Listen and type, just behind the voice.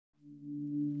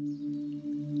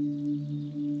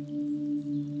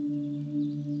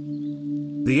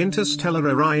The interstellar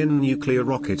Orion nuclear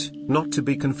rocket, not to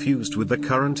be confused with the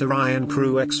current Orion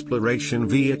crew exploration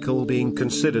vehicle being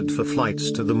considered for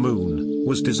flights to the moon,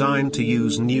 was designed to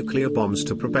use nuclear bombs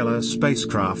to propel a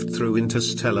spacecraft through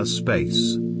interstellar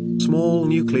space. Small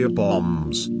nuclear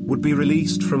bombs would be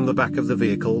released from the back of the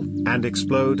vehicle and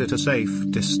explode at a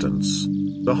safe distance.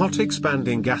 The hot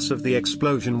expanding gas of the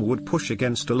explosion would push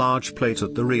against a large plate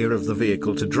at the rear of the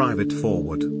vehicle to drive it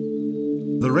forward.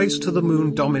 The race to the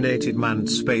moon dominated manned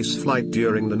spaceflight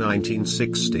during the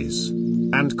 1960s,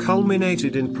 and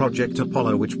culminated in Project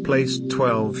Apollo, which placed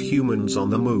 12 humans on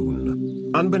the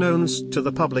moon. Unbeknownst to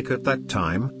the public at that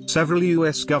time, several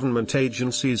US government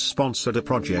agencies sponsored a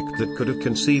project that could have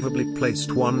conceivably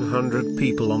placed 100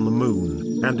 people on the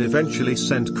moon, and eventually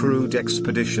sent crewed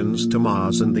expeditions to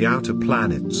Mars and the outer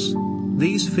planets.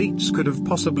 These feats could have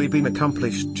possibly been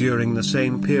accomplished during the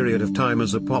same period of time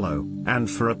as Apollo, and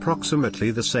for approximately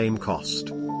the same cost.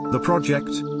 The project,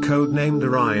 codenamed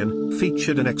Orion,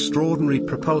 featured an extraordinary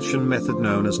propulsion method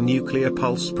known as nuclear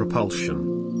pulse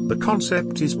propulsion. The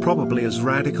concept is probably as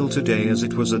radical today as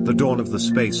it was at the dawn of the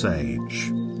space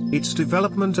age. Its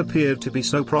development appeared to be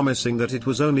so promising that it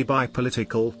was only by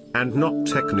political, and not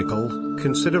technical,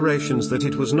 considerations that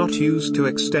it was not used to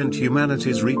extend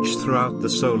humanity's reach throughout the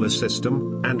solar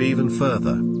system, and even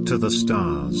further, to the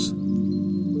stars.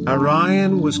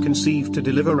 Orion was conceived to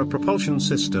deliver a propulsion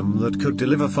system that could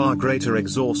deliver far greater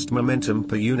exhaust momentum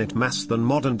per unit mass than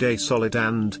modern-day solid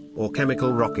or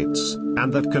chemical rockets,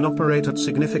 and that can operate at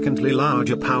significantly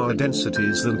larger power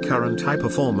densities than current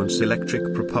high-performance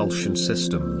electric propulsion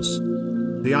systems.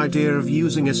 The idea of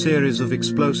using a series of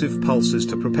explosive pulses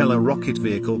to propel a rocket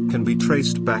vehicle can be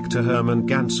traced back to Hermann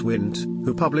Ganswind,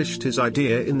 who published his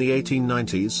idea in the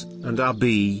 1890s, and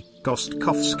R.B.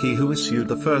 Gostkovsky, who issued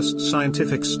the first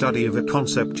scientific study of a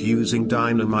concept using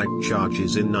dynamite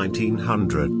charges in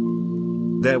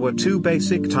 1900. There were two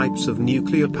basic types of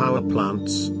nuclear power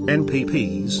plants,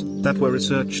 NPPs, that were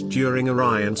researched during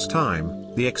Orion's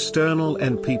time, the external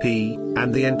NPP,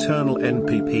 and the internal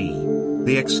NPP.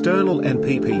 The external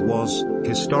NPP was,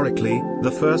 historically,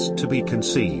 the first to be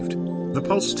conceived. The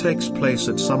pulse takes place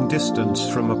at some distance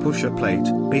from a pusher plate,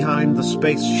 behind the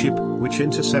spaceship, which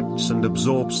intercepts and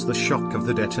absorbs the shock of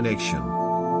the detonation.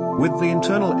 With the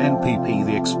internal NPP,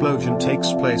 the explosion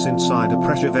takes place inside a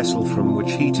pressure vessel from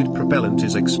which heated propellant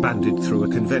is expanded through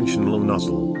a conventional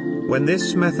nozzle. When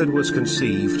this method was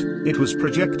conceived, it was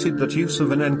projected that use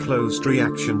of an enclosed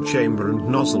reaction chamber and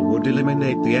nozzle would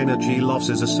eliminate the energy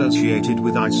losses associated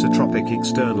with isotropic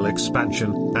external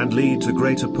expansion, and lead to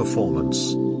greater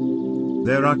performance.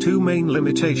 There are two main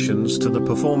limitations to the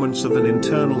performance of an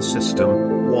internal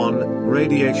system. 1.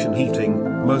 Radiation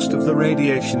heating. Most of the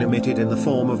radiation emitted in the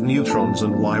form of neutrons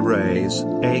and Y-rays,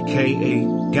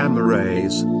 aka gamma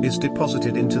rays, is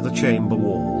deposited into the chamber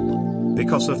wall.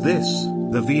 Because of this,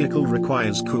 the vehicle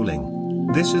requires cooling.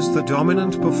 This is the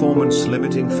dominant performance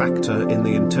limiting factor in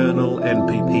the internal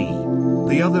NPP.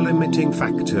 The other limiting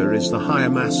factor is the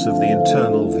higher mass of the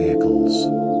internal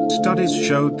vehicles. Studies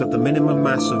showed that the minimum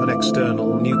mass of an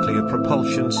external nuclear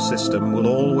propulsion system will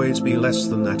always be less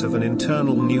than that of an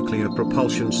internal nuclear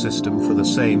propulsion system for the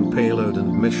same payload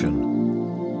and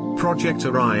mission. Project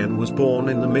Orion was born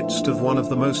in the midst of one of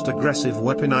the most aggressive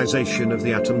weaponization of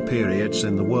the atom periods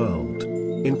in the world.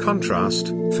 In contrast,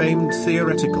 famed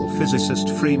theoretical physicist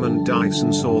Freeman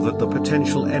Dyson saw that the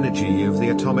potential energy of the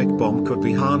atomic bomb could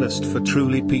be harnessed for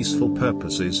truly peaceful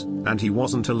purposes, and he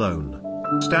wasn't alone.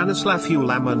 Stanislav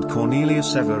Ulam and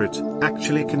Cornelius Everett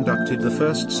actually conducted the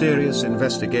first serious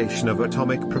investigation of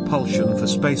atomic propulsion for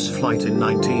spaceflight in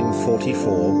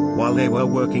 1944, while they were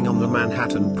working on the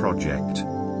Manhattan Project.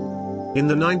 In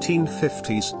the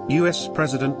 1950s, US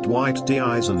President Dwight D.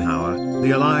 Eisenhower,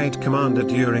 the Allied commander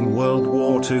during World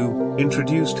War II,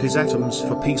 introduced his Atoms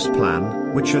for Peace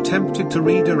plan, which attempted to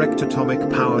redirect atomic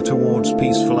power towards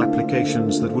peaceful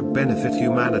applications that would benefit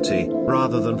humanity,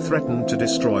 rather than threaten to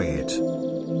destroy it.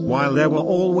 While there were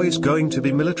always going to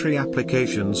be military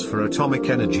applications for atomic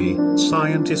energy,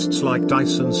 scientists like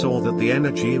Dyson saw that the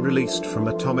energy released from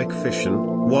atomic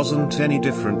fission wasn't any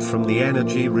different from the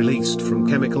energy released from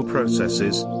chemical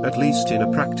processes, at least in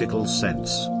a practical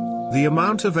sense. The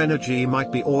amount of energy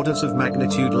might be orders of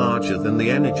magnitude larger than the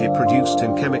energy produced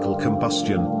in chemical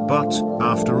combustion, but,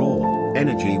 after all,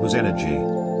 energy was energy.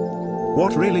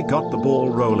 What really got the ball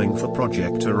rolling for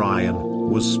Project Orion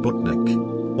was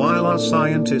Sputnik. While our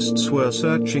scientists were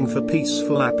searching for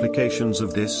peaceful applications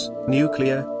of this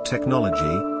nuclear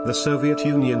technology, the Soviet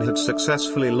Union had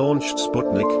successfully launched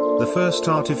Sputnik, the first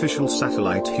artificial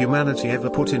satellite humanity ever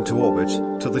put into orbit,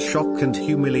 to the shock and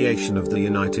humiliation of the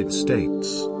United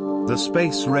States. The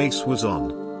space race was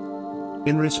on.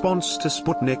 In response to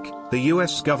Sputnik, the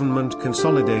US government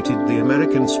consolidated the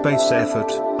American space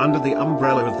effort under the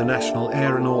umbrella of the National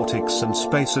Aeronautics and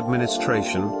Space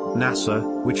Administration, NASA,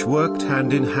 which worked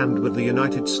hand in hand with the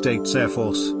United States Air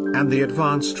Force, and the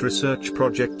Advanced Research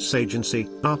Projects Agency,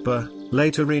 DARPA,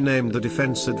 later renamed the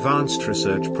Defense Advanced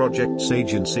Research Projects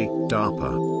Agency,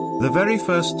 DARPA. The very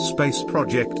first space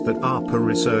project that DARPA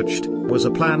researched was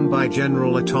a plan by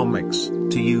General Atomics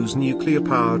to use nuclear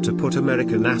power to put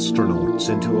American astronauts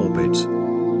into orbit.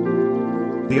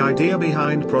 The idea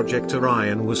behind Project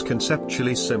Orion was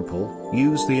conceptually simple: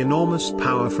 use the enormous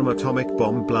power from atomic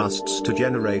bomb blasts to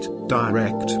generate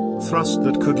direct thrust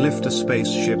that could lift a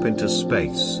spaceship into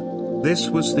space. This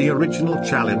was the original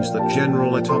challenge that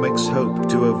General Atomics hoped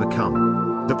to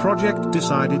overcome. The project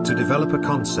decided to develop a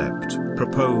concept,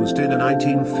 proposed in a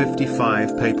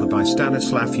 1955 paper by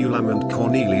Stanislav Ulam and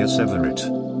Cornelius Everett.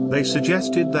 They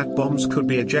suggested that bombs could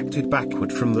be ejected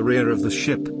backward from the rear of the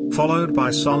ship, followed by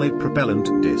solid propellant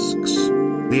disks.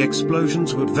 The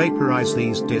explosions would vaporize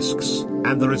these disks,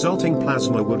 and the resulting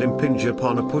plasma would impinge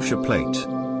upon a pusher plate.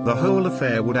 The whole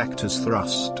affair would act as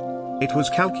thrust. It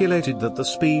was calculated that the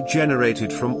speed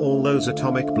generated from all those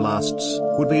atomic blasts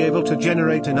would be able to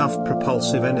generate enough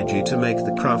propulsive energy to make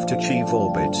the craft achieve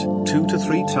orbit 2 to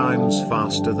 3 times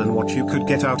faster than what you could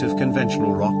get out of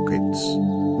conventional rockets.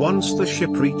 Once the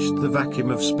ship reached the vacuum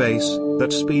of space,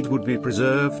 that speed would be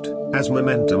preserved as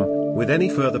momentum, with any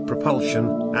further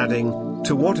propulsion adding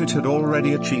to what it had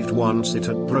already achieved once it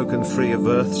had broken free of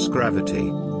Earth's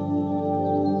gravity.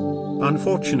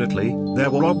 Unfortunately, there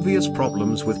were obvious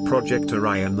problems with Project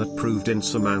Orion that proved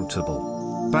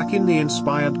insurmountable. Back in the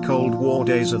inspired Cold War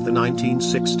days of the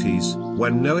 1960s,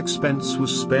 when no expense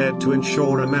was spared to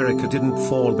ensure America didn't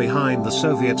fall behind the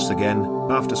Soviets again,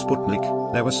 after Sputnik,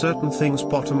 there were certain things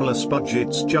bottomless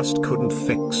budgets just couldn't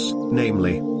fix,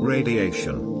 namely,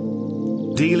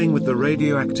 radiation. Dealing with the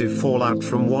radioactive fallout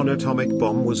from one atomic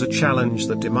bomb was a challenge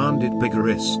that demanded bigger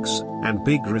risks and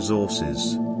big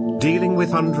resources. Dealing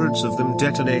with hundreds of them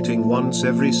detonating once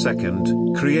every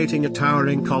second, creating a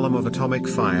towering column of atomic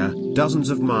fire, dozens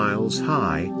of miles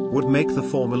high, would make the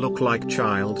former look like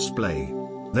child's play.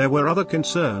 There were other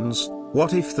concerns.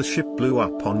 What if the ship blew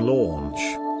up on launch?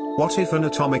 What if an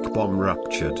atomic bomb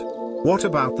ruptured? What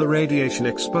about the radiation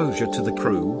exposure to the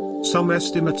crew? Some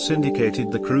estimates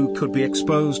indicated the crew could be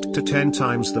exposed to 10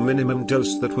 times the minimum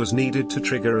dose that was needed to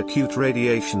trigger acute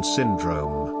radiation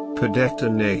syndrome per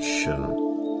detonation.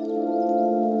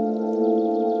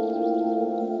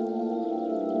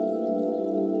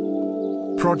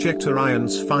 Project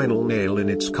Orion's final nail in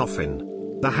its coffin.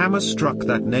 The hammer struck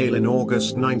that nail in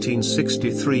August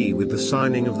 1963 with the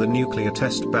signing of the Nuclear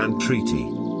Test Ban Treaty.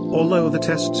 Although the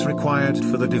tests required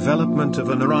for the development of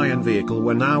an Orion vehicle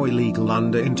were now illegal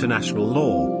under international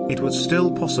law, it was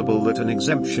still possible that an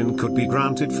exemption could be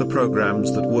granted for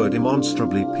programs that were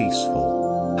demonstrably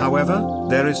peaceful. However,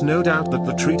 there is no doubt that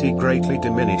the treaty greatly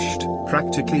diminished,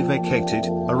 practically vacated,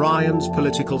 Orion's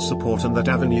political support, and that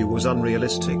avenue was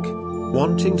unrealistic.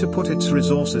 Wanting to put its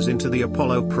resources into the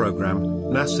Apollo program,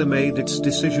 NASA made its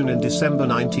decision in December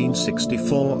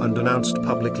 1964 and announced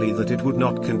publicly that it would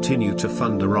not continue to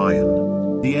fund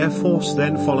Orion. The Air Force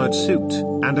then followed suit,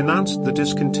 and announced the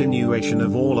discontinuation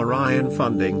of all Orion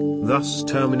funding, thus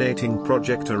terminating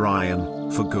Project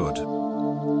Orion for good.